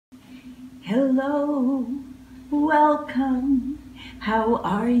Hello, welcome, how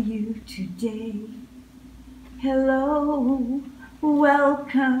are you today? Hello,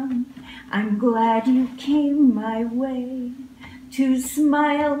 welcome, I'm glad you came my way to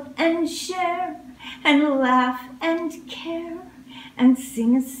smile and share and laugh and care and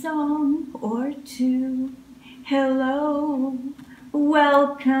sing a song or two. Hello,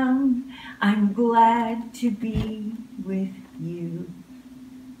 welcome, I'm glad to be with you.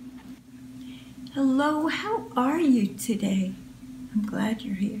 Hello, how are you today? I'm glad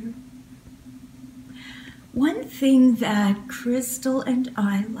you're here. One thing that Crystal and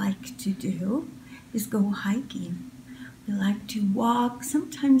I like to do is go hiking. We like to walk,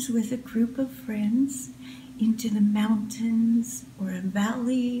 sometimes with a group of friends, into the mountains or a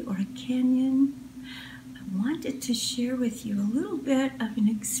valley or a canyon. I wanted to share with you a little bit of an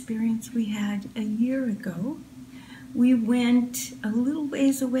experience we had a year ago. We went a little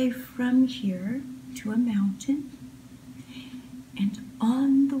ways away from here to a mountain, and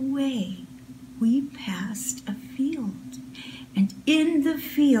on the way we passed a field, and in the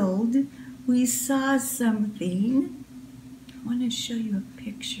field we saw something. I want to show you a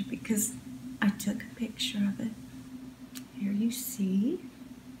picture because I took a picture of it. Here you see.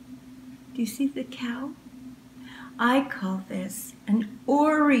 Do you see the cow? I call this an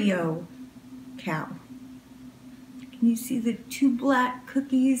Oreo cow. Can you see the two black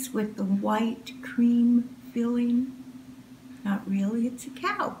cookies with the white cream filling? Not really, it's a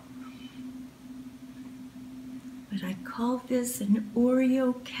cow. But I call this an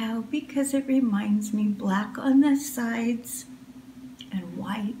Oreo cow because it reminds me black on the sides and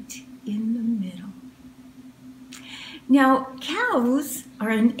white in the middle. Now, cows are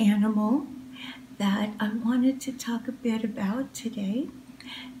an animal that I wanted to talk a bit about today.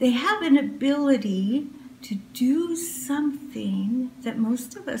 They have an ability to do something that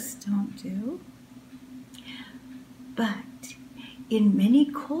most of us don't do. But in many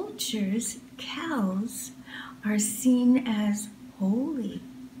cultures, cows are seen as holy,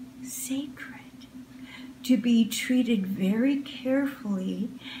 sacred, to be treated very carefully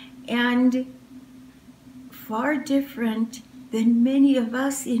and far different than many of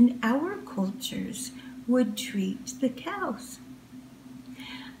us in our cultures would treat the cows.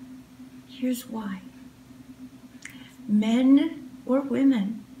 Here's why. Men or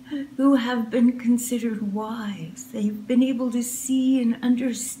women who have been considered wise, they've been able to see and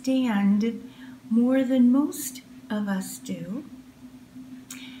understand more than most of us do,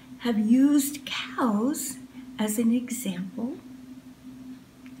 have used cows as an example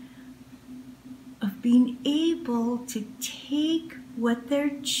of being able to take what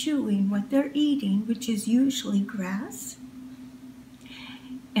they're chewing, what they're eating, which is usually grass,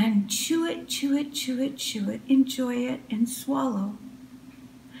 and chew it, chew it, chew it, chew it, enjoy it, and swallow.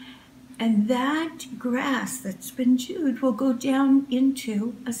 And that grass that's been chewed will go down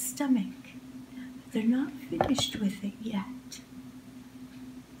into a stomach. They're not finished with it yet.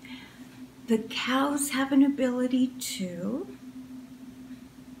 The cows have an ability to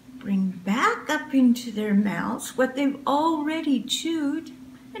bring back up into their mouths what they've already chewed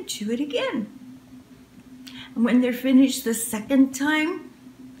and chew it again. And when they're finished the second time,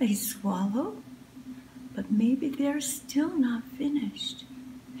 they swallow, but maybe they're still not finished.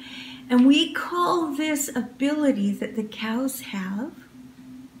 And we call this ability that the cows have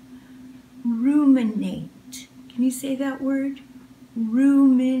ruminate. Can you say that word?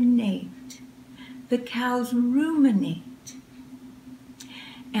 Ruminate. The cows ruminate.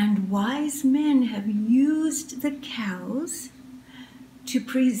 And wise men have used the cows to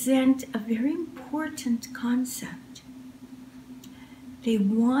present a very important concept. They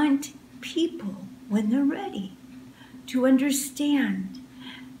want people, when they're ready, to understand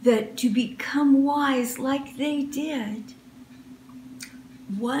that to become wise like they did,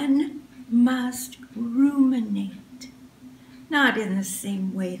 one must ruminate. Not in the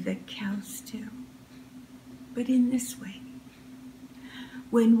same way that cows do, but in this way.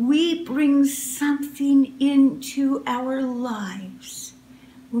 When we bring something into our lives,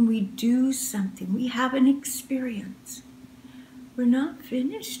 when we do something, we have an experience, we're not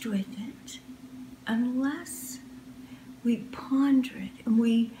finished with it unless we ponder it and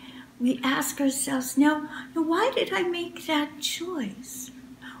we ask ourselves, now why did I make that choice?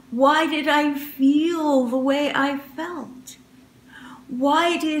 Why did I feel the way I felt?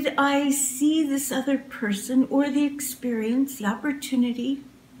 Why did I see this other person or the experience, the opportunity,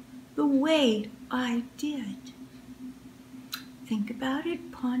 the way I did? Think about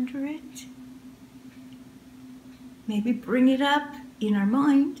it, ponder it. Maybe bring it up in our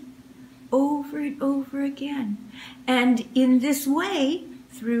mind over and over again. And in this way,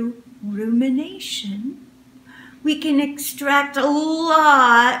 through rumination, we can extract a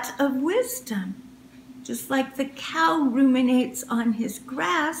lot of wisdom. Just like the cow ruminates on his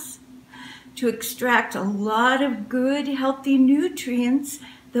grass to extract a lot of good, healthy nutrients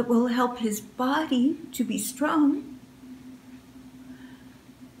that will help his body to be strong.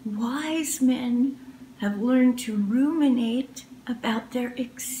 Wise men have learned to ruminate about their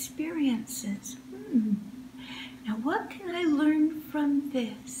experiences. Now, what can I learn from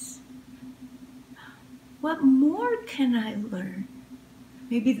this? What more can I learn?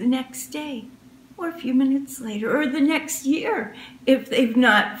 Maybe the next day, or a few minutes later, or the next year, if they've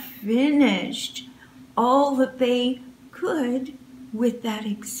not finished all that they could with that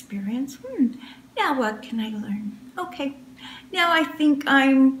experience. Now what can I learn? Okay, now I think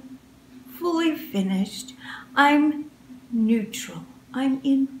I'm fully finished. I'm neutral. I'm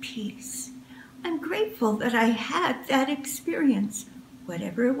in peace. I'm grateful that I had that experience,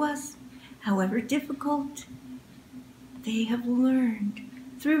 whatever it was, however difficult. They have learned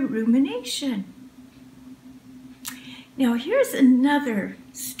through rumination. Now here's another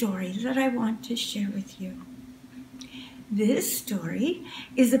story that I want to share with you. This story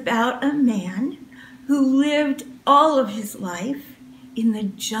is about a man who lived all of his life in the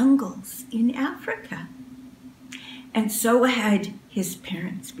jungles in Africa. And so had his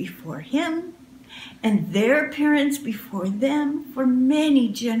parents before him and their parents before them. For many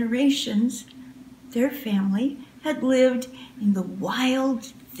generations, their family had lived in the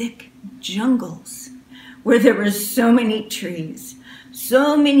wild, thick jungles where there were so many trees,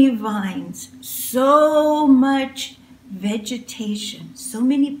 so many vines, so much vegetation, so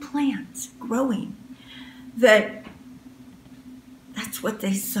many plants growing, that's what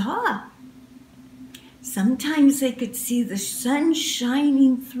they saw. Sometimes they could see the sun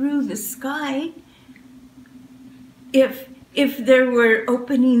shining through the sky if there were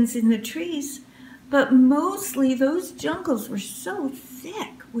openings in the trees, but mostly those jungles were so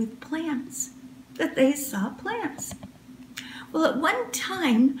thick with plants that they saw plants. Well, at one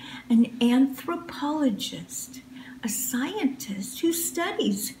time, an anthropologist, a scientist who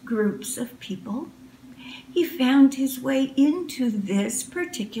studies groups of people, he found his way into this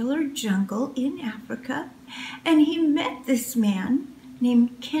particular jungle in Africa, and he met this man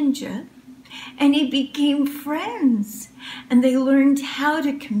named Kenja, and he became friends, and they learned how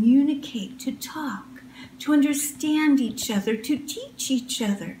to communicate, to talk, to understand each other, to teach each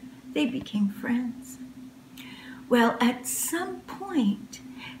other. They became friends. Well, at some point,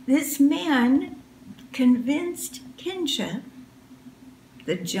 this man convinced Kenja,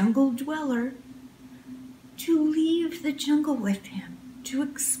 the jungle dweller, to leave the jungle with him, to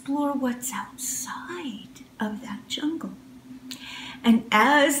explore what's outside of that jungle. And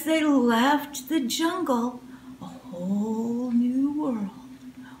as they left the jungle, a whole new world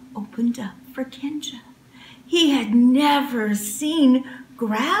opened up for Kenja. He had never seen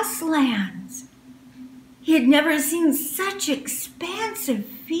grasslands. He had never seen such expansive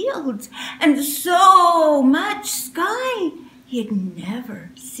fields and so much sky. He had never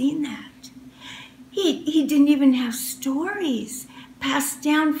seen that. He didn't even have stories passed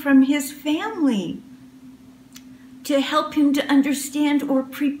down from his family to help him to understand or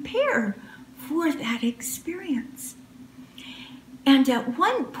prepare for that experience. And at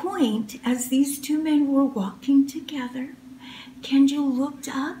one point, as these two men were walking together, Kenja looked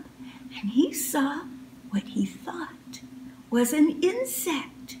up and he saw what he thought was an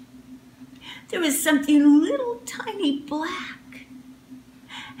insect. There was something little tiny black.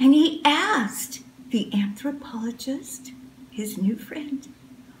 And he asked the anthropologist, his new friend,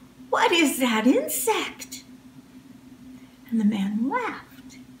 "What is that insect?" And the man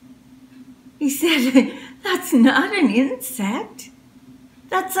laughed. He said, "That's not an insect.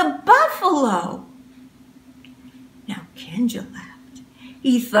 That's a buffalo." Now Kenja laughed.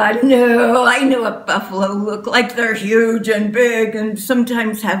 He thought, "No, I know what buffalo look like. They're huge and big and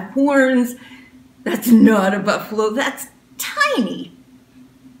sometimes have horns. That's not a buffalo. That's tiny."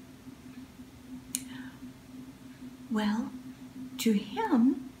 Well, to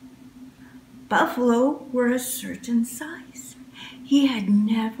him, buffalo were a certain size. He had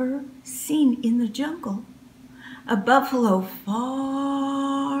never seen in the jungle a buffalo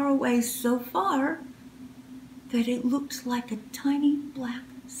far away, so far that it looked like a tiny black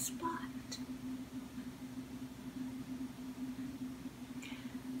spot.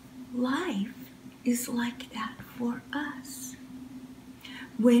 Life is like that for us.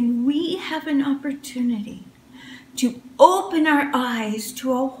 When we have an opportunity to open our eyes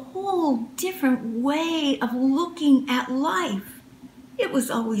to a whole different way of looking at life. It was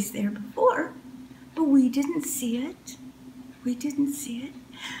always there before, but we didn't see it. We didn't see it.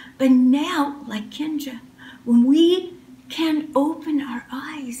 But now, like Kenja, when we can open our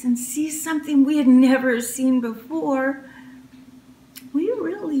eyes and see something we had never seen before, we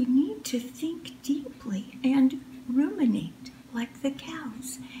really need to think deeply and ruminate like the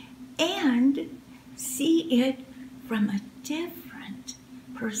cows and see it from a different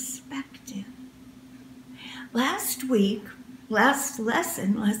perspective. Last week, last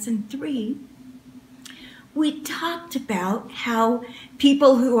lesson, lesson 3, we talked about how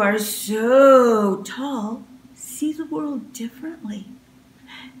people who are so tall see the world differently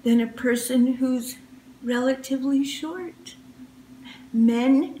than a person who's relatively short.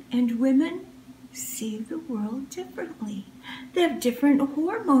 Men and women see the world differently. They have different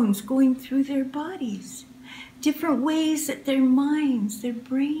hormones going through their bodies, different ways that their minds, their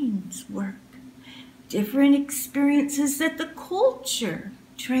brains work, different experiences that the culture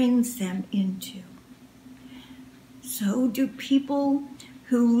trains them into. So do people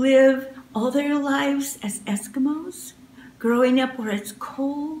who live all their lives as Eskimos, growing up where it's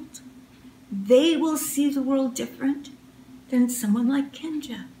cold, they will see the world different than someone like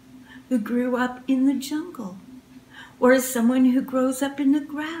Kenja, who grew up in the jungle, or someone who grows up in the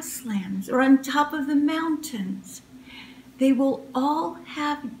grasslands or on top of the mountains. They will all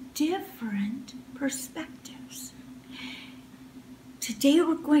have different perspectives. Today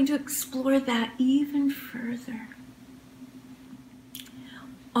we're going to explore that even further.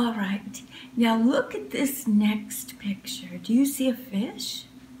 All right, now look at this next picture. Do you see a fish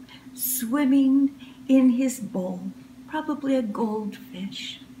swimming in his bowl? Probably a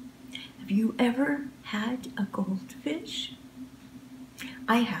goldfish. Have you ever had a goldfish?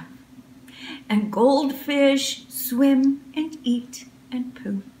 I have. And goldfish swim and eat and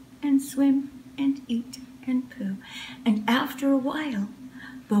poo, and swim and eat and poo. And after a while,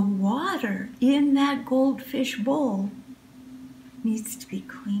 the water in that goldfish bowl needs to be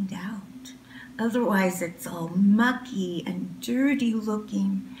cleaned out. Otherwise, it's all mucky and dirty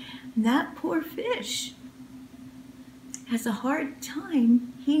looking. And that poor fish has a hard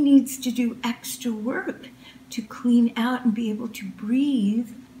time. He needs to do extra work to clean out and be able to breathe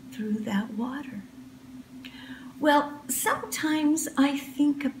through that water. Well, sometimes I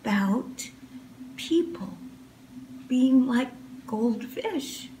think about people being like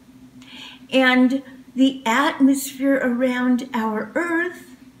goldfish, and the atmosphere around our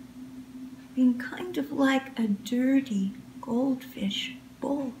earth being kind of like a dirty goldfish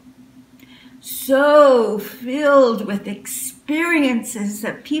bowl. So filled with experiences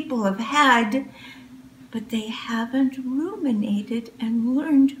that people have had, but they haven't ruminated and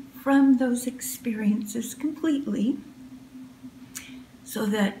learned from those experiences completely, so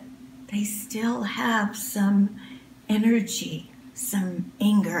that they still have some energy, some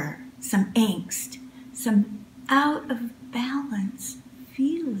anger, some angst, some out of balance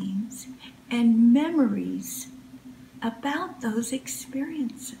feelings and memories about those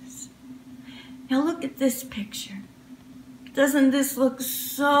experiences. Now look at this picture. Doesn't this look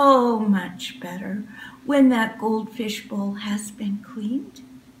so much better when that goldfish bowl has been cleaned?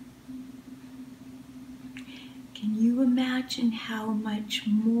 Can you imagine how much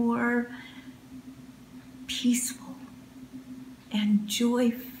more peaceful and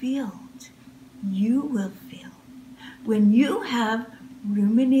joy-filled you will feel when you have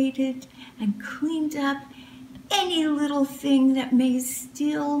ruminated and cleaned up any little thing that may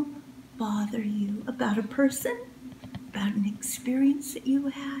still bother you about a person, about an experience that you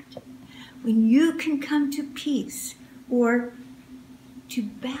had? When you can come to peace or to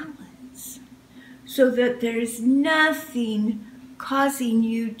balance, so that there's nothing causing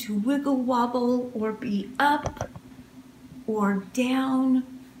you to wiggle wobble or be up or down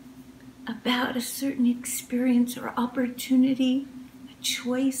about a certain experience or opportunity, a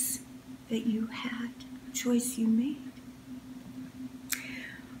choice that you had, a choice you made.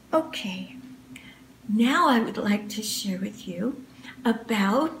 Okay, now I would like to share with you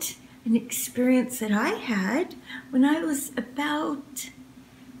about an experience that I had when I was about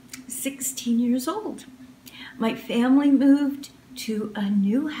 16 years old. My family moved to a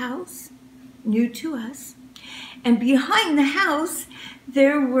new house, new to us, and behind the house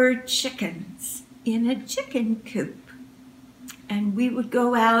there were chickens in a chicken coop. And we would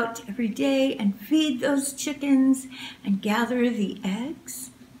go out every day and feed those chickens and gather the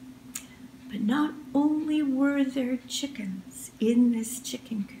eggs. But not only were there chickens in this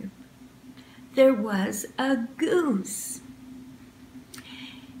chicken coop, there was a goose.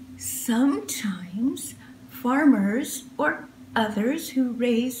 Sometimes farmers or others who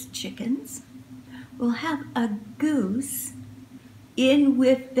raise chickens will have a goose in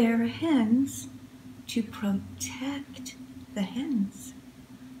with their hens to protect the hens.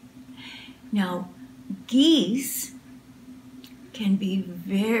 Now, geese can be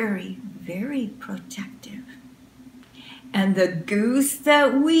very, very protective. And the goose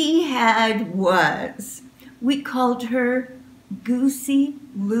that we had we called her Goosey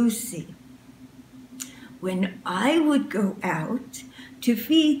Lucy. When I would go out to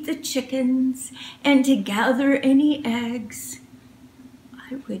feed the chickens and to gather any eggs,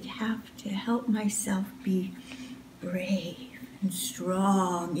 I would have to help myself be brave and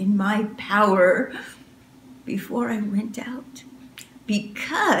strong in my power before I went out.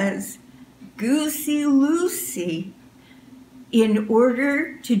 Because Goosey Lucy, in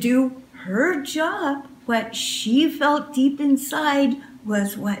order to do her job, what she felt deep inside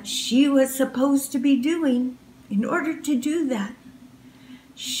was what she was supposed to be doing. In order to do that,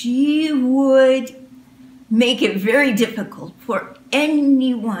 she would make it very difficult for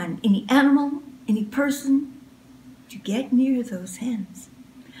anyone, any animal, any person, to get near those hens.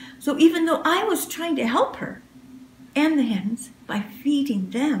 So even though I was trying to help her and the hens by feeding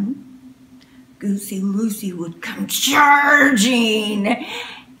them, Goosey Lucy would come charging,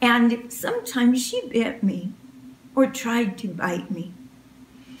 and sometimes she bit me or tried to bite me.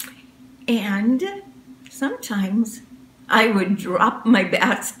 And sometimes I would drop my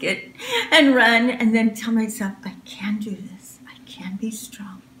basket and run and then tell myself, I can do this, I can be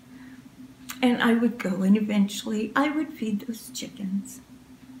strong. And I would go and eventually I would feed those chickens.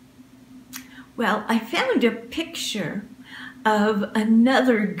 Well, I found a picture of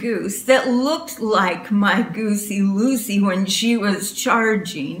another goose that looked like my Goosey Lucy when she was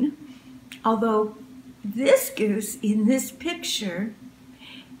charging. Although this goose in this picture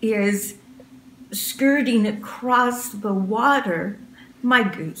is skirting across the water, my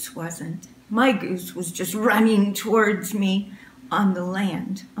goose wasn't. My goose was just running towards me on the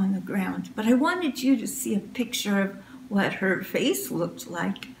land, on the ground. But I wanted you to see a picture of what her face looked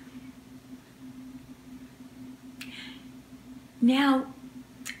like. Now,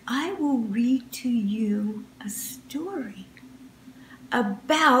 I will read to you a story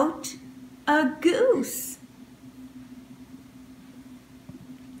about a goose.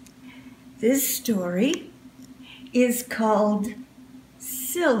 This story is called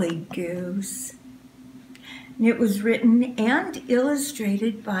Silly Goose. And it was written and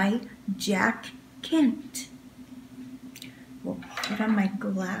illustrated by Jack Kent. We'll put on my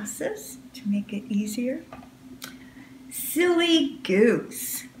glasses to make it easier. Silly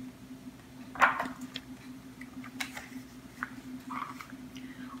Goose.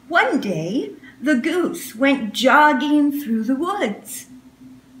 One day, the goose went jogging through the woods.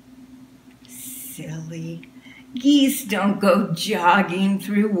 Silly. Geese don't go jogging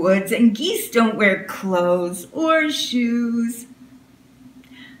through woods, and geese don't wear clothes or shoes.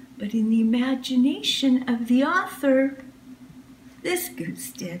 But in the imagination of the author, this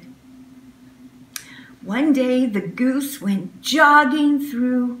goose did. One day, the goose went jogging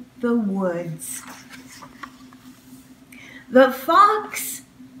through the woods. The fox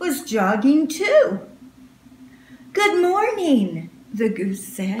was jogging too. "Good morning," the goose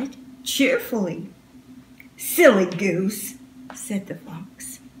said cheerfully. "Silly goose," said the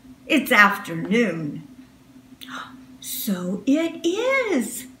fox. "It's afternoon." "So it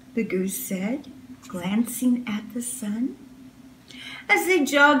is," the goose said, glancing at the sun. As they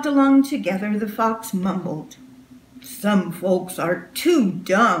jogged along together, the fox mumbled, "Some folks are too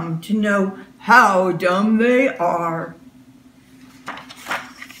dumb to know how dumb they are."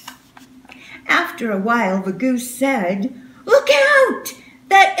 After a while, the goose said, "Look out!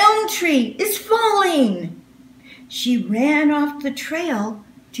 That elm tree is falling!" She ran off the trail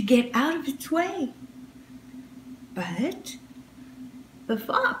to get out of its way. But the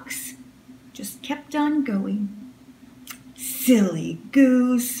fox just kept on going. "Silly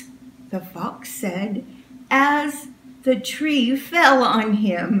goose," the fox said, as the tree fell on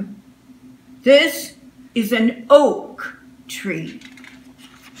him. "This is an oak tree."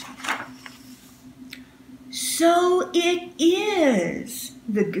 "So it is,"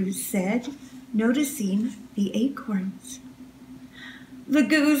 the goose said, noticing the acorns. The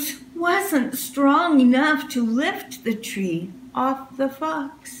goose wasn't strong enough to lift the tree off the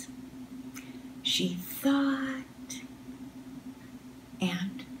fox. She thought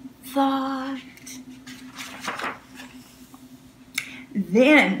and thought.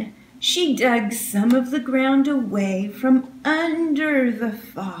 Then she dug some of the ground away from under the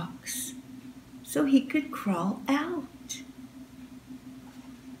fox so he could crawl out.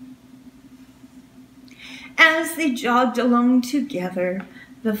 As they jogged along together,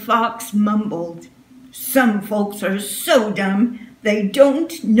 the fox mumbled, "Some folks are so dumb they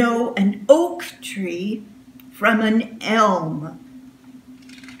don't know an oak tree from an elm."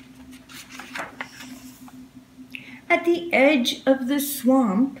 At the edge of the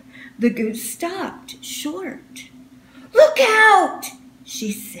swamp, the goose stopped short. "Look out!"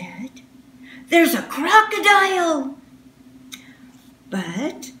 she said. "There's a crocodile!"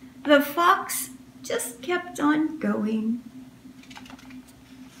 But the fox just kept on going.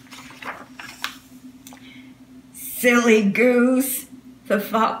 "Silly goose," the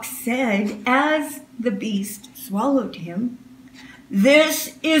fox said as the beast swallowed him.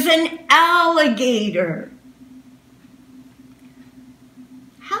 "This is an alligator."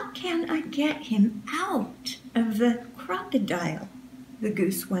 "How can I get him out of the crocodile?" the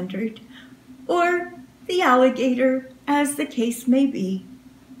goose wondered, or the alligator, as the case may be.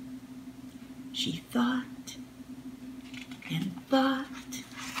 She thought and thought.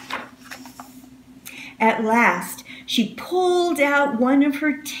 At last, she pulled out one of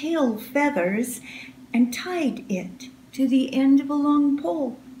her tail feathers and tied it to the end of a long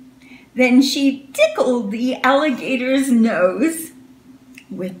pole. Then she tickled the alligator's nose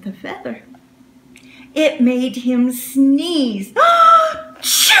with the feather. It made him sneeze.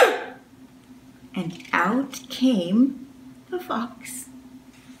 Achoo! And out came the fox.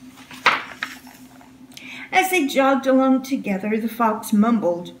 As they jogged along together, the fox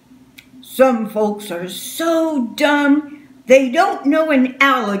mumbled, "Some folks are so dumb they don't know an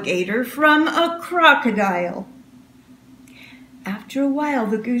alligator from a crocodile." After a while,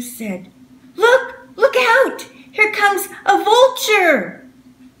 the goose said, Look out! Here comes a vulture!"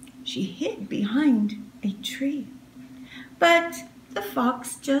 She hid behind a tree, but the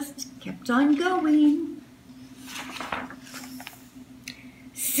fox just kept on going.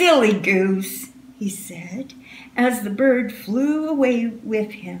 "Silly goose," he said, as the bird flew away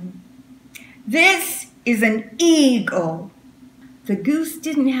with him. "This is an eagle." The goose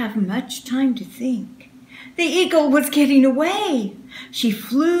didn't have much time to think. The eagle was getting away. She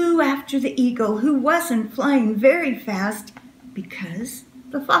flew after the eagle, who wasn't flying very fast because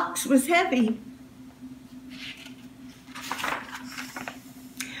the fox was heavy.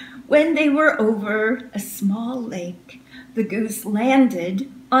 When they were over a small lake, the goose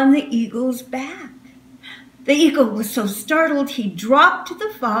landed on the eagle's back. The eagle was so startled he dropped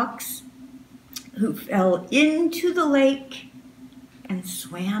the fox, who fell into the lake and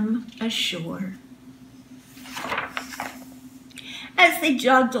swam ashore. As they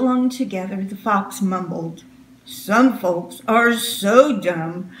jogged along together, the fox mumbled, "Some folks are so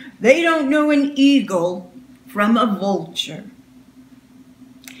dumb they don't know an eagle from a vulture."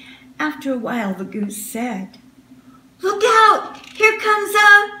 After a while, the goose said, "Look out! Here comes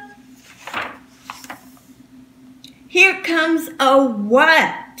a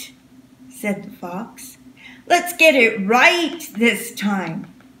what?" said the fox. "Let's get it right this time."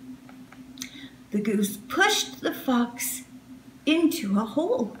 The goose pushed the fox into a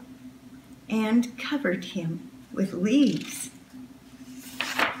hole and covered him with leaves.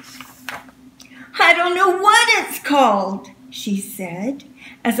 "I don't know what it's called," she said,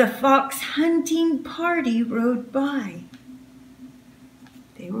 as a fox hunting party rode by.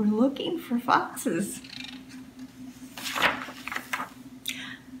 They were looking for foxes.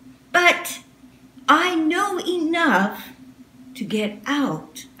 "But I know enough to get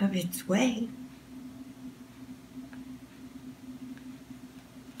out of its way."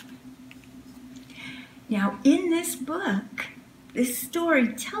 Now, in this book, this story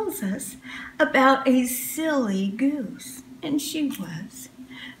tells us about a silly goose, and she was.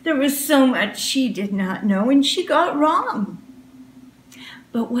 There was so much she did not know, and she got wrong.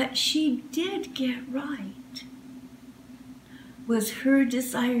 But what she did get right was her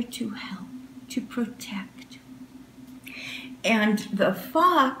desire to help, to protect. And the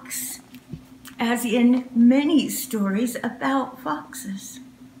fox, as in many stories about foxes,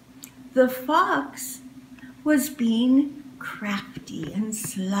 the fox was being crafty and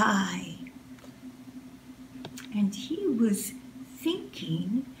sly. And he was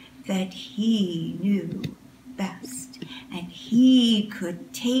thinking that he knew best, and he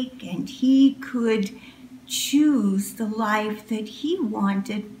could take and he could choose the life that he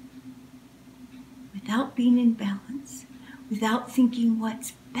wanted without being in balance, without thinking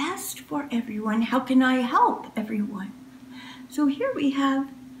what's best for everyone. How can I help everyone? So here we have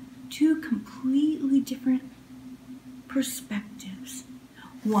two completely different perspectives.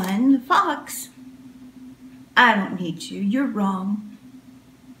 One, the fox, "I don't need you, you're wrong."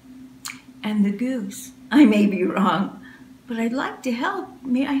 And the goose, "I may be wrong, but I'd like to help.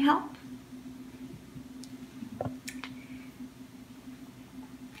 May I help?"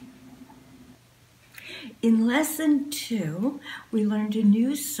 In lesson 2, we learned a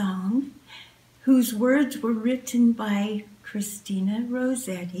new song whose words were written by Christina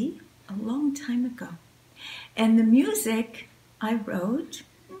Rosetti a long time ago. And the music I wrote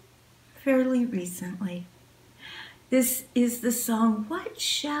fairly recently. This is the song, What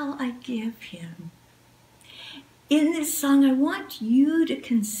Shall I Give Him? In this song, I want you to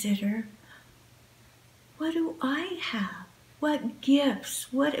consider, what do I have? What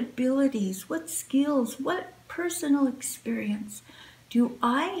gifts, what abilities, what skills, what personal experience do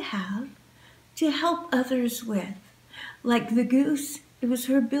I have to help others with? Like the goose, it was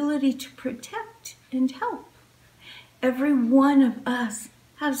her ability to protect and help. Every one of us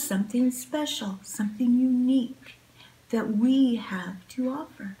has something special, something unique that we have to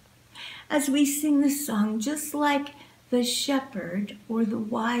offer. As we sing the song, just like the shepherd or the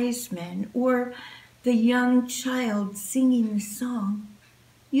wise men or the young child singing the song,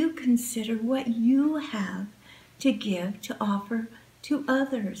 you consider what you have to give, to offer to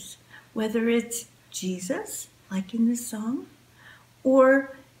others, whether it's Jesus, like in the song,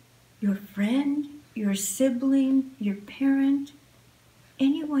 or your friend, your sibling, your parent,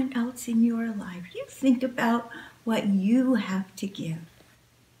 anyone else in your life. You think about what you have to give.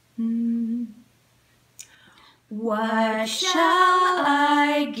 What shall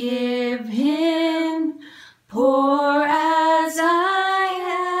I give him, poor as I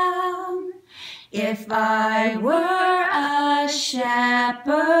am? If I were a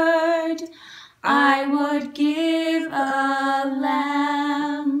shepherd, I would give a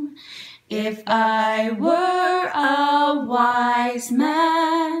lamb. If I were a wise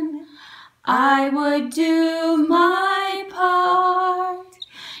man, I would do my part.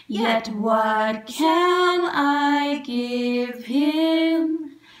 Yet what can I give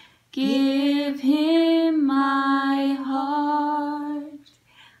him? Give him my heart.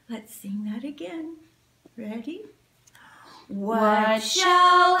 Let's sing that again. Ready? What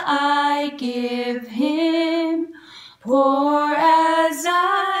shall I give him, poor as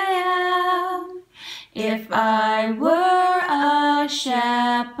I am? If I were a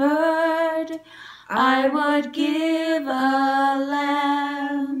shepherd, I would give a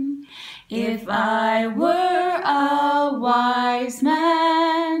lamb. If I were a wise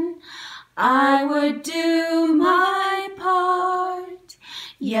man, I would do my part.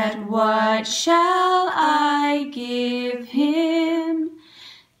 Yet what shall I give him?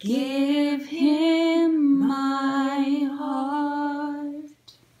 Give him my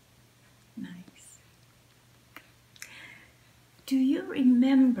heart. Nice. Do you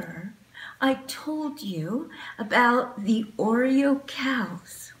remember I told you about the Oreo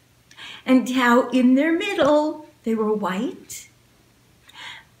cows and how in their middle they were white,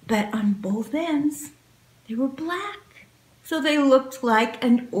 but on both ends they were black. So they looked like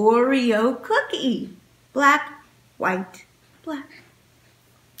an Oreo cookie. Black, white, black.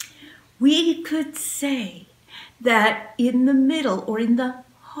 We could say that in the middle or in the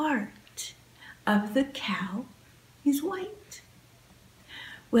heart of the cow is white.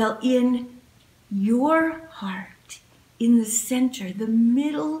 Well, in your heart, in the center, the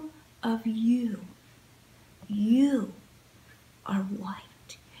middle of you, you are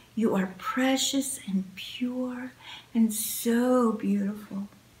white. You are precious and pure and so beautiful.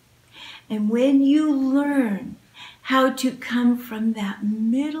 And when you learn how to come from that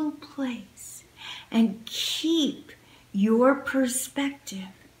middle place and keep your perspective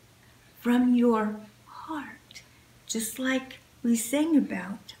from your heart, just like we sang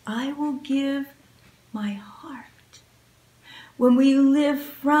about, I will give my heart. When we live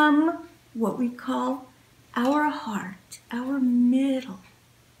from what we call our heart, our middle,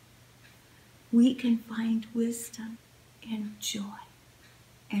 we can find wisdom and joy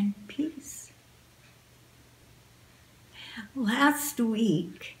and peace. Last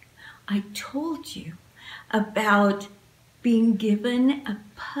week, I told you about being given a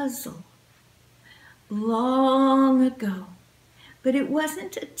puzzle long ago, but it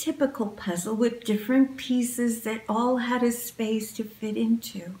wasn't a typical puzzle with different pieces that all had a space to fit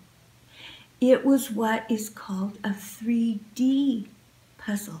into. It was what is called a 3D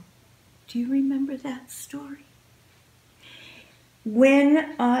puzzle. Do you remember that story?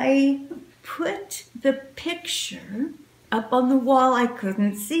 When I put the picture up on the wall, I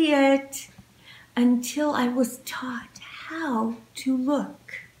couldn't see it until I was taught how to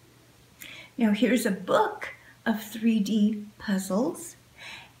look. Now here's a book of 3D puzzles,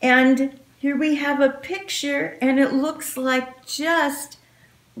 and here we have a picture, and it looks like just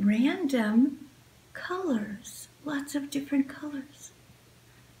random colors, lots of different colors.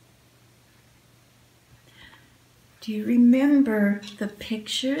 Do you remember the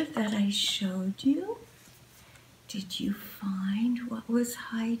picture that I showed you? Did you find what was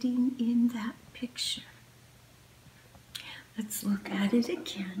hiding in that picture? Let's look at it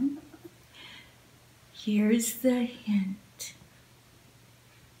again. Here's the hint.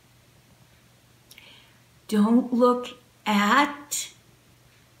 Don't look at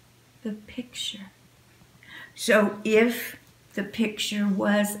the picture. So if the picture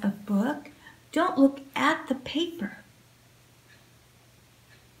was a book, don't look at the paper.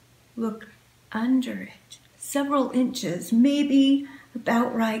 Look under it, several inches, maybe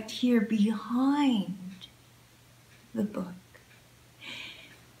about right here behind the book.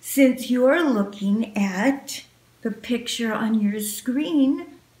 Since you're looking at the picture on your screen,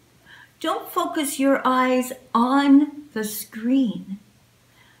 don't focus your eyes on the screen,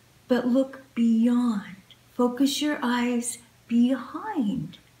 but look beyond. Focus your eyes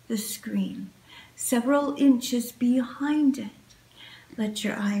behind the screen, several inches behind it. Let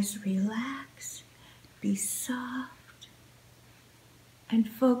your eyes relax, be soft, and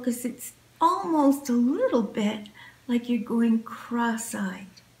focus. It's almost a little bit like you're going cross-eyed,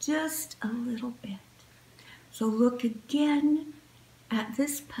 just a little bit. So look again at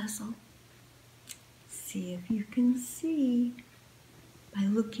this puzzle. See if you can see by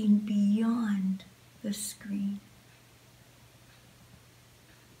looking beyond the screen.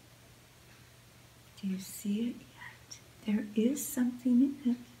 Do you see it yet? There is something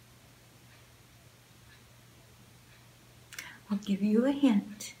in it. I'll give you a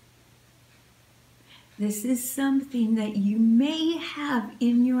hint. This is something that you may have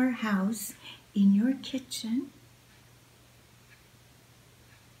in your house, in your kitchen.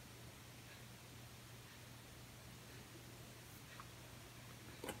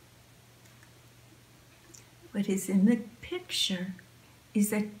 What is in the picture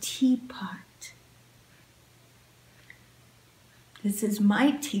is a teapot. This is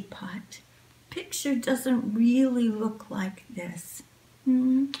my teapot. Picture doesn't really look like this.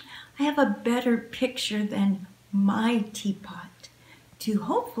 I have a better picture than my teapot to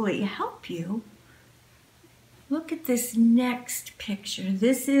hopefully help you. Look at this next picture.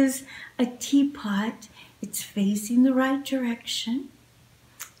 This is a teapot. It's facing the right direction,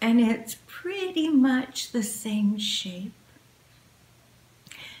 and it's pretty much the same shape.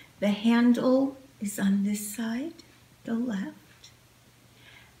 The handle is on this side, the left,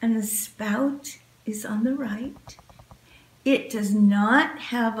 and the spout is on the right. It does not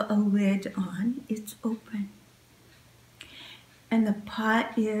have a lid on, it's open. And the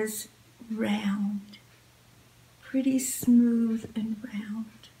pot is round, pretty smooth and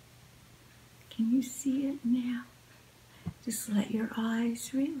round. Can you see it now? Just let your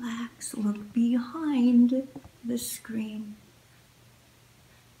eyes relax, look behind the screen.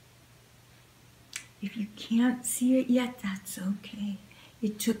 If you can't see it yet, that's okay.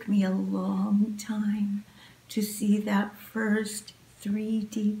 It took me a long time to see that first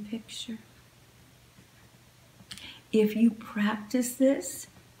 3D picture. If you practice this,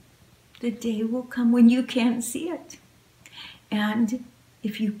 the day will come when you can't see it. And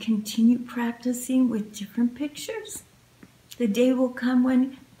if you continue practicing with different pictures, the day will come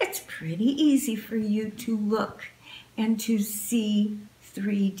when it's pretty easy for you to look and to see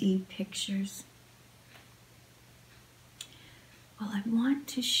 3D pictures. Well, I want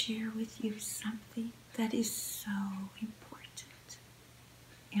to share with you something that is so important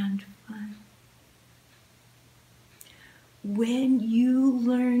and fun. When you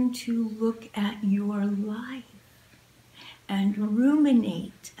learn to look at your life and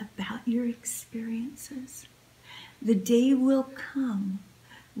ruminate about your experiences, the day will come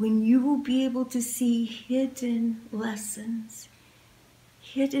when you will be able to see hidden lessons,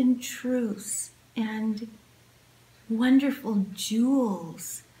 hidden truths, and wonderful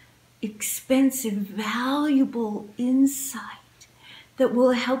jewels, expensive, valuable insight that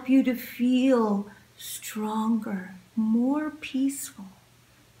will help you to feel stronger, more peaceful.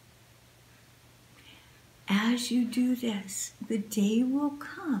 As you do this, the day will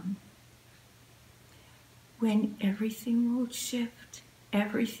come when everything will shift,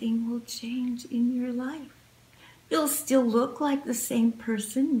 everything will change in your life. You'll still look like the same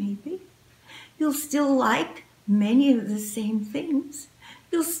person, maybe. You'll still like many of the same things.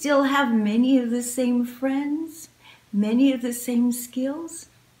 You'll still have many of the same friends, many of the same skills,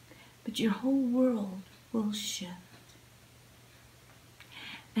 but your whole world will shift.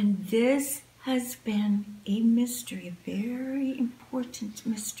 And this has been a mystery, a very important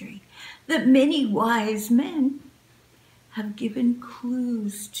mystery that many wise men have given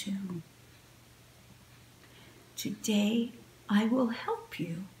clues to. Today, I will help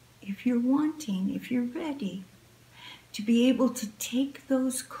you if you're wanting, if you're ready, to be able to take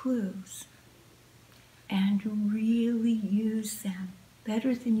those clues and really use them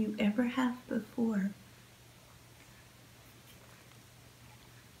better than you ever have before.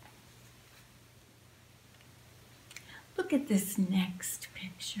 look at this next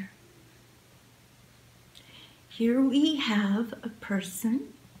picture. Here we have a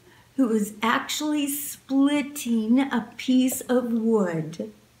person who is actually splitting a piece of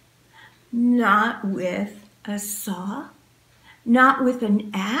wood, not with a saw, not with an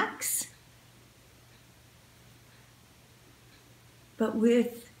axe, but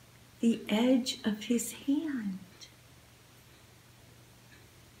with the edge of his hand.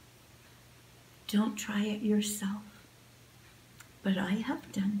 Don't try it yourself, but I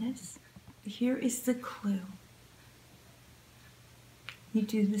have done this. Here is the clue. You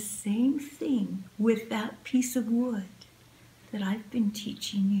do the same thing with that piece of wood that I've been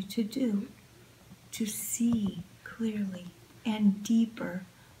teaching you to do, to see clearly and deeper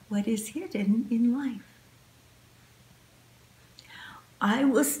what is hidden in life. I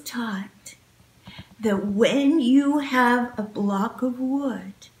was taught that when you have a block of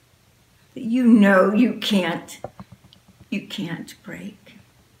wood that you know you can't break,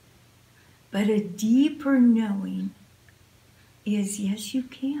 but a deeper knowing is yes, you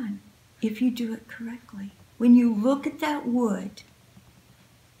can, if you do it correctly. When you look at that wood,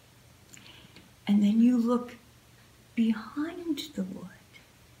 and then you look behind the wood,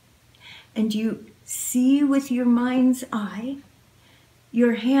 and you see with your mind's eye,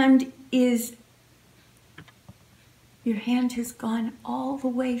 your hand has gone all the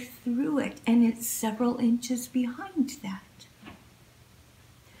way through it, and it's several inches behind that.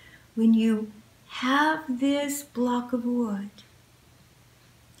 When you have this block of wood,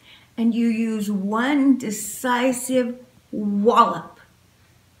 and you use one decisive wallop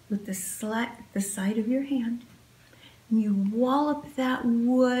with the side of your hand, and you wallop that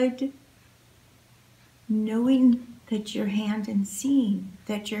wood, knowing that your hand and seeing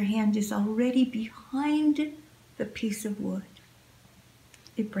that your hand is already behind the piece of wood,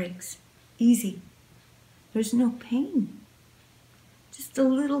 it breaks easy. There's no pain. Just a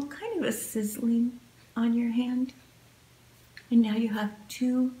little kind of a sizzling on your hand. And now you have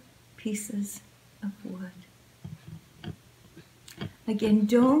two pieces of wood. Again,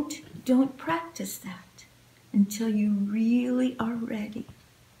 don't practice that until you really are ready.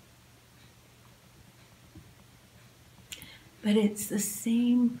 But it's the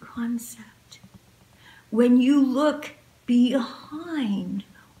same concept. When you look behind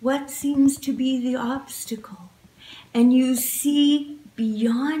what seems to be the obstacle, and you see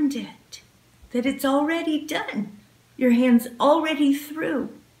beyond it that it's already done, your hand's already through.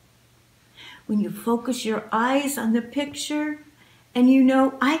 When you focus your eyes on the picture and you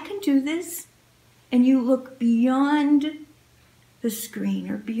know, I can do this, and you look beyond the screen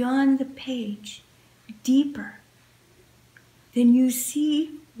or beyond the page, deeper, then you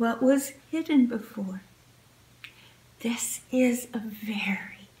see what was hidden before. This is a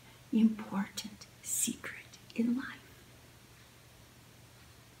very important secret in life.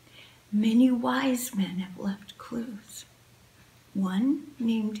 Many wise men have left clues. One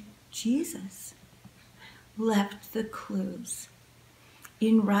named Jesus left the clues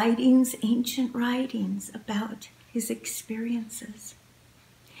in writings, ancient writings about his experiences.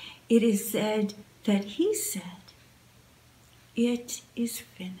 It is said that he said, "It is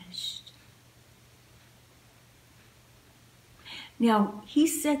finished." Now, he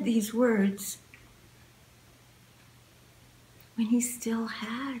said these words when he still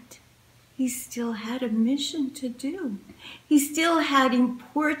had a mission to do. He still had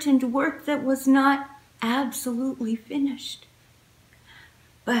important work that was not absolutely finished.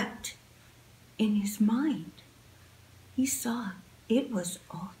 But in his mind, he saw it was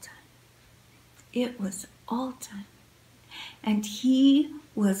all done. It was all done. And he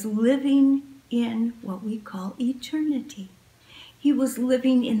was living in what we call eternity. He was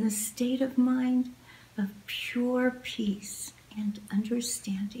living in the state of mind of pure peace and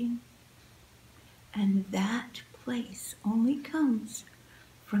understanding. And that place only comes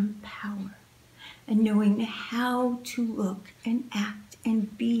from power and knowing how to look and act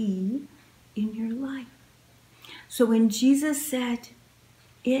and be in your life. So when Jesus said,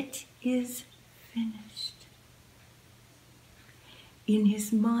 "It is finished," in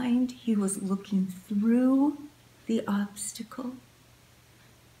his mind, he was looking through the obstacle.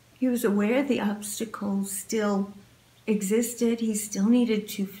 He was aware the obstacle still existed. He still needed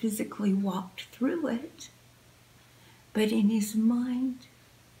to physically walk through it. But in his mind,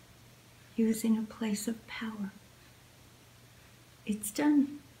 he was in a place of power. It's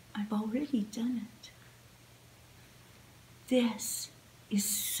done. I've already done it. This is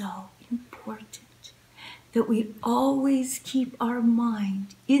so important that we always keep our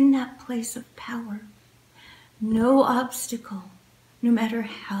mind in that place of power. No obstacle, no matter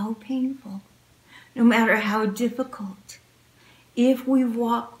how painful, no matter how difficult, if we've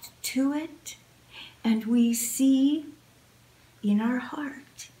walked to it and we see in our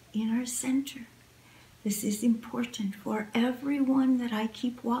heart, in our center, this is important for everyone that I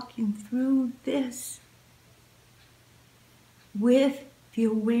keep walking through this with the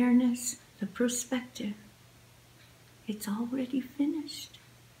awareness, the perspective. It's already finished.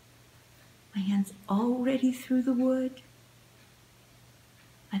 My hand's already through the wood.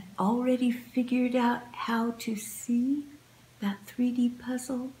 I've already figured out how to see that 3D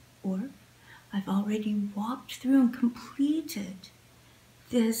puzzle, or I've already walked through and completed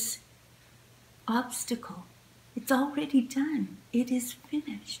this obstacle. It's already done. It is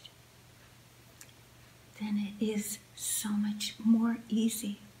finished. Then it is so much more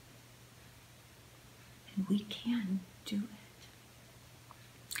easy. And we can do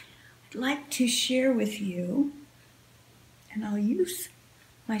it. I'd like to share with you, and I'll use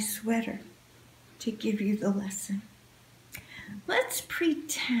my sweater to give you the lesson. Let's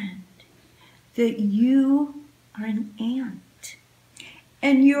pretend that you are an ant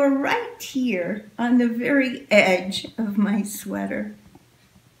and you're right here on the very edge of my sweater.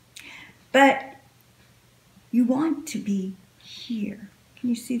 But you want to be here. Can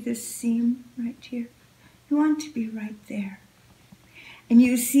you see this seam right here? You want to be right there. And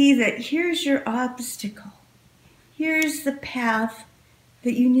you see that here's your obstacle. Here's the path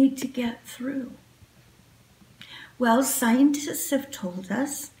that you need to get through. Well, scientists have told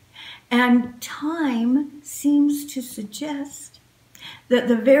us, and time seems to suggest, that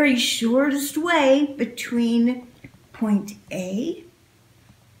the very shortest way between point A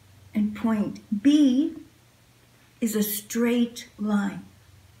and point B is a straight line.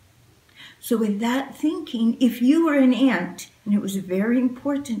 So with that thinking, if you were an ant and it was very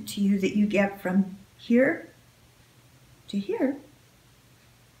important to you that you get from here to here,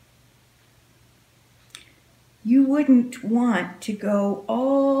 you wouldn't want to go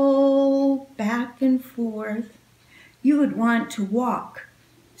all back and forth. You would want to walk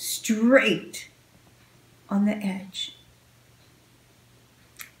straight on the edge.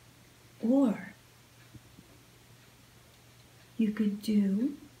 Or you could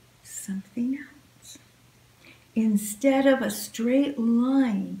do something else. Instead of a straight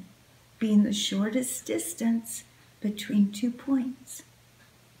line being the shortest distance between 2 points,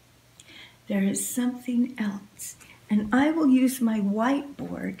 there is something else. And I will use my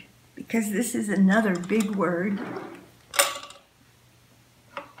whiteboard because this is another big word.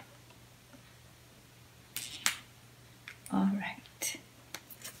 All right.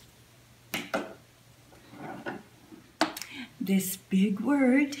 This big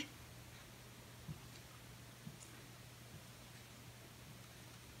word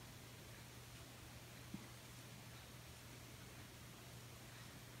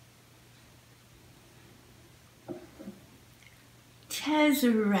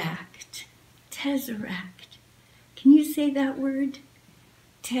tesseract. Tesseract. Can you say that word?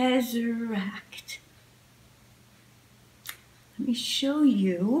 Tesseract. Let me show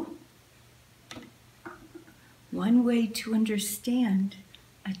you one way to understand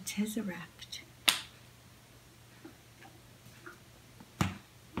a tesseract.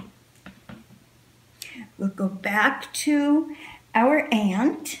 We'll go back to our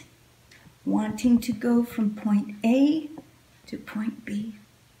ant wanting to go from point A to point B.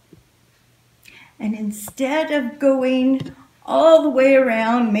 And instead of going all the way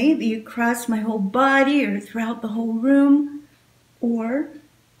around, maybe across my whole body or throughout the whole room or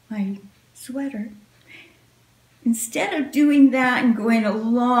my sweater, instead of doing that and going a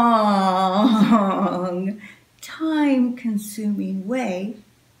long, time-consuming way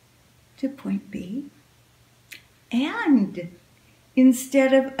to point B, and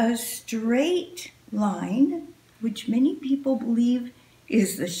instead of a straight line, which many people believe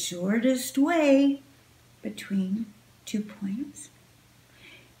is the shortest way between 2 points,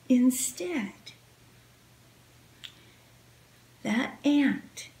 instead, that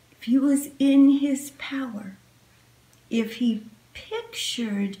ant, if he was in his power, if he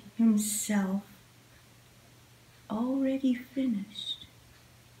pictured himself already finished,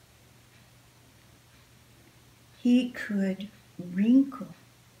 he could wrinkle,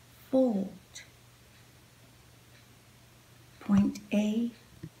 fold point A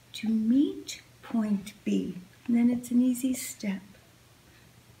to meet point B. And then it's an easy step.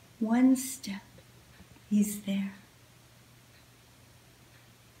 One step, he's there.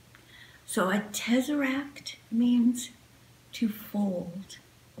 So a tesseract means to fold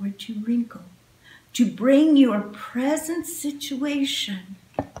or to wrinkle, to bring your present situation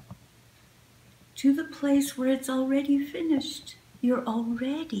to the place where it's already finished. You're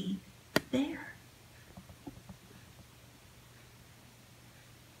already there.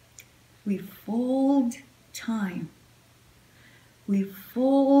 we fold time. We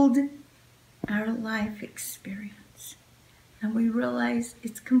fold our life experience, and we realize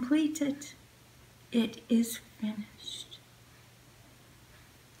it's completed. It is finished.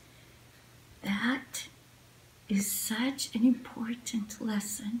 That is such an important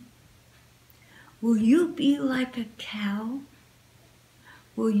lesson. Will you be like a cow?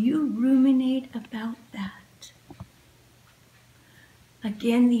 Will you ruminate about that?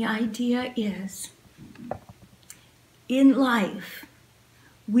 Again, the idea is, in life,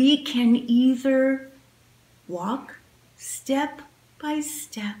 we can either walk step by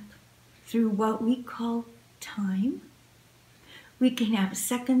step through what we call time. We can have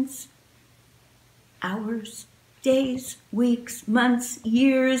seconds, hours, days, weeks, months,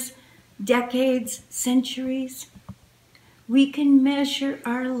 years, decades, centuries. We can measure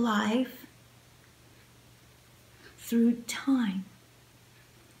our life through time.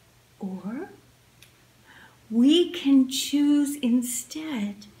 Or we can choose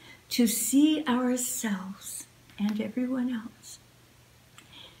instead to see ourselves and everyone else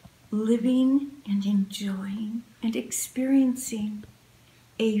living and enjoying and experiencing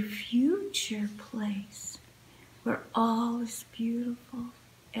a future place where all is beautiful,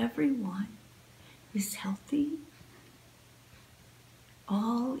 everyone is healthy,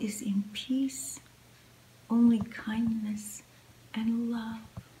 all is in peace, only kindness and love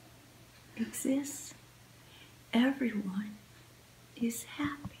exists. Everyone is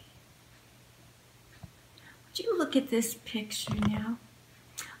happy. Would you look at this picture now?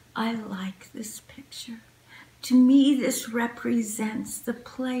 I like this picture. To me, this represents the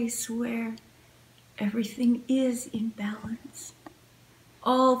place where everything is in balance.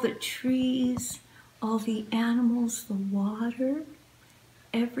 All the trees, all the animals, the water,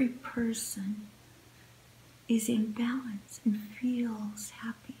 every person is in balance and feels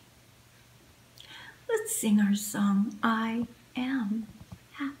happy. Let's sing our song, I Am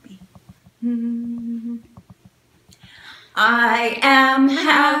Happy. I am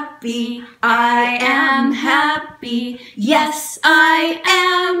happy, I am happy, yes I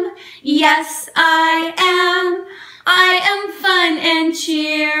am, yes I am. I am fun and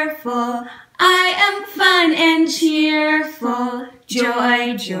cheerful, I am fun and cheerful.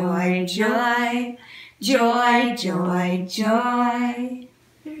 Joy, joy, joy, joy, joy, joy.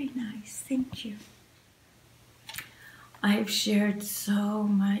 Very nice, thank you. I've shared so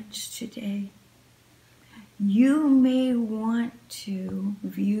much today. You may want to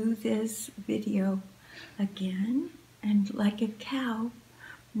view this video again and, like a cow,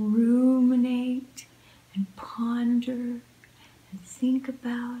 ruminate and ponder and think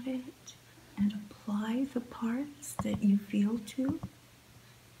about it and apply the parts that you feel to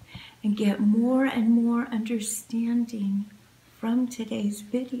and get more and more understanding from today's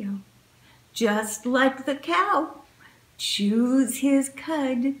video. Just like the cow, chews his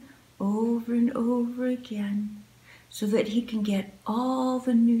cud over and over again so that he can get all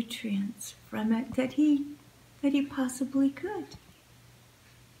the nutrients from it that he possibly could.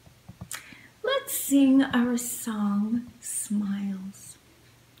 Let's sing our song, Smiles.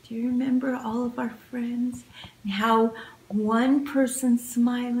 Do you remember all of our friends and how one person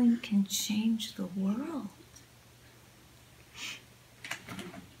smiling can change the world?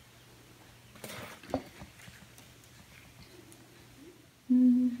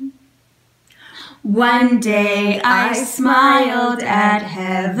 One day I smiled at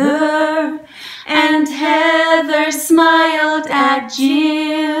Heather, and Heather smiled at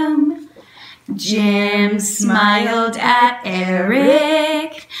Jim. Jim smiled at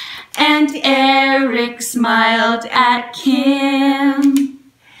Eric, and Eric smiled at Kim.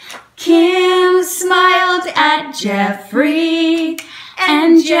 Kim smiled at Jeffrey,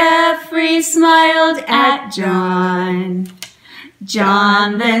 and Jeffrey smiled at John.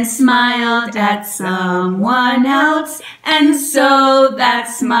 John then smiled at someone else, and so that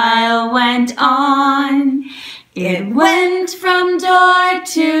smile went on. It went from door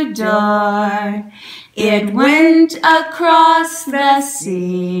to door. It went across the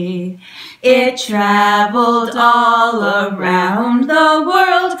sea. It traveled all around the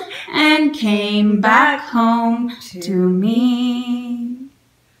world and came back home to me.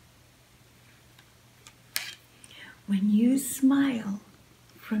 When you smile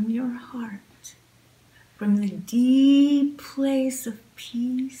from your heart, from the deep place of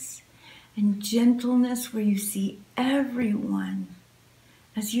peace and gentleness where you see everyone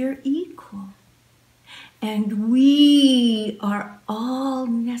as your equal, and we are all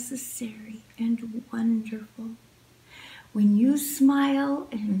necessary and wonderful. When you smile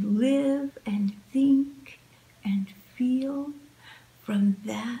and live and think and feel from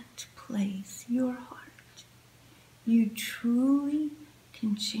that place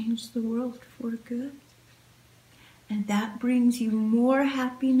change the world for good. And that brings you more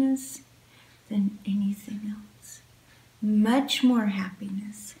happiness than anything else. Much more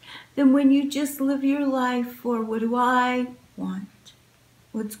happiness than when you just live your life for what do I want?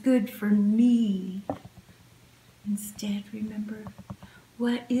 What's good for me? Instead, remember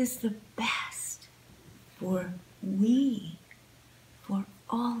what is the best for we, for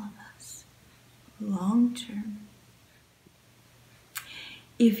all of us, long term.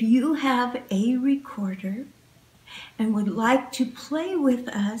 If you have a recorder and would like to play with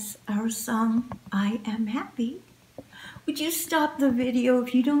us our song, I Am Happy, would you stop the video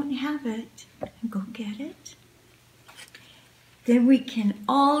if you don't have it and go get it? Then we can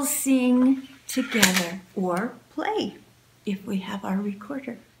all sing together or play if we have our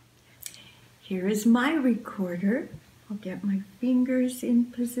recorder. Here is my recorder. I'll get my fingers in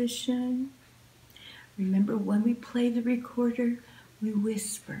position. Remember, when we play the recorder, we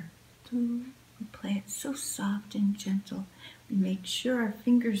whisper. We play it so soft and gentle. We make sure our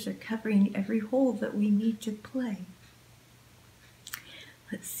fingers are covering every hole that we need to play.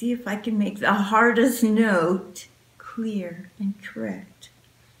 Let's see if I can make the hardest note clear and correct.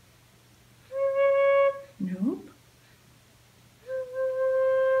 Nope.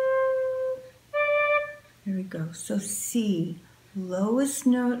 There we go. So C, lowest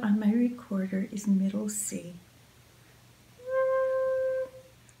note on my recorder is middle C.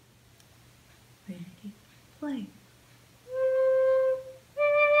 Ready? Play.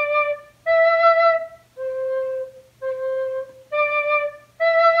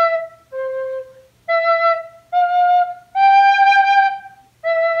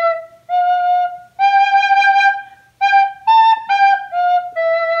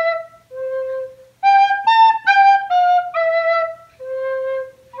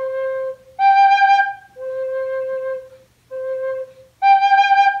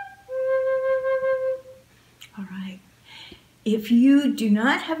 If you do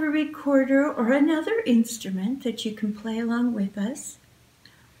not have a recorder or another instrument that you can play along with us,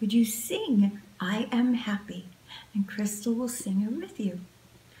 would you sing I Am Happy? And Crystal will sing it with you.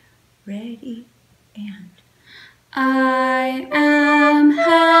 Ready, and. I am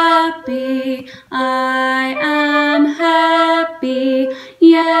happy, I am happy,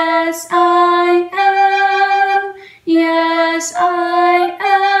 yes I am, yes I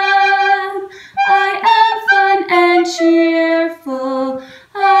am. I am fun and cheerful,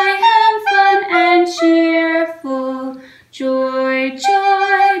 I am fun and cheerful, joy,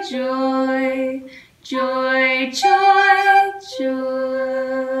 joy, joy, joy, joy,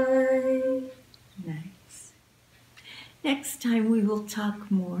 joy. Nice. Next time we will talk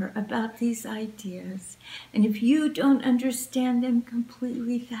more about these ideas, and if you don't understand them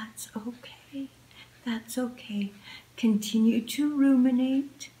completely, that's okay. That's okay. Continue to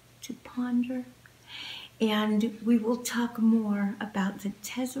ruminate, to ponder, and we will talk more about the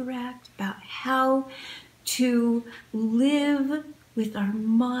Tesseract, about how to live with our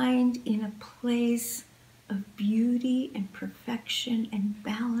mind in a place of beauty and perfection and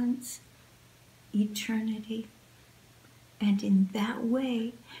balance, eternity, and in that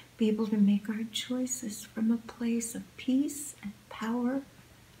way be able to make our choices from a place of peace and power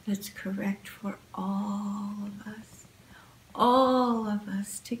that's correct for all of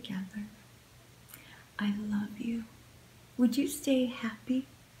us together. I love you. Would you stay happy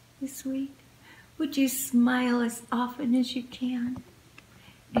this week? Would you smile as often as you can?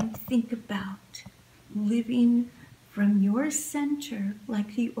 And think about living from your center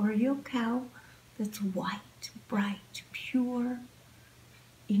like the Oreo cow that's white, bright, pure,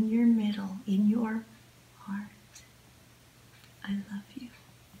 in your middle, in your heart. I love you.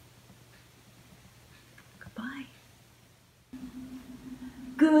 Goodbye.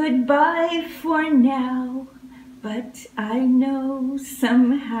 Goodbye for now, but I know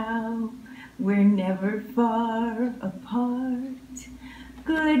somehow we're never far apart.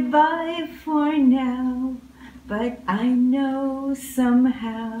 Goodbye for now, but I know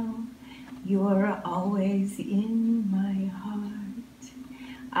somehow you're always in my heart.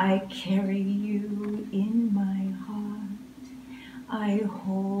 I carry you in my heart. I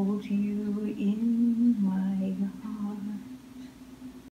hold you in my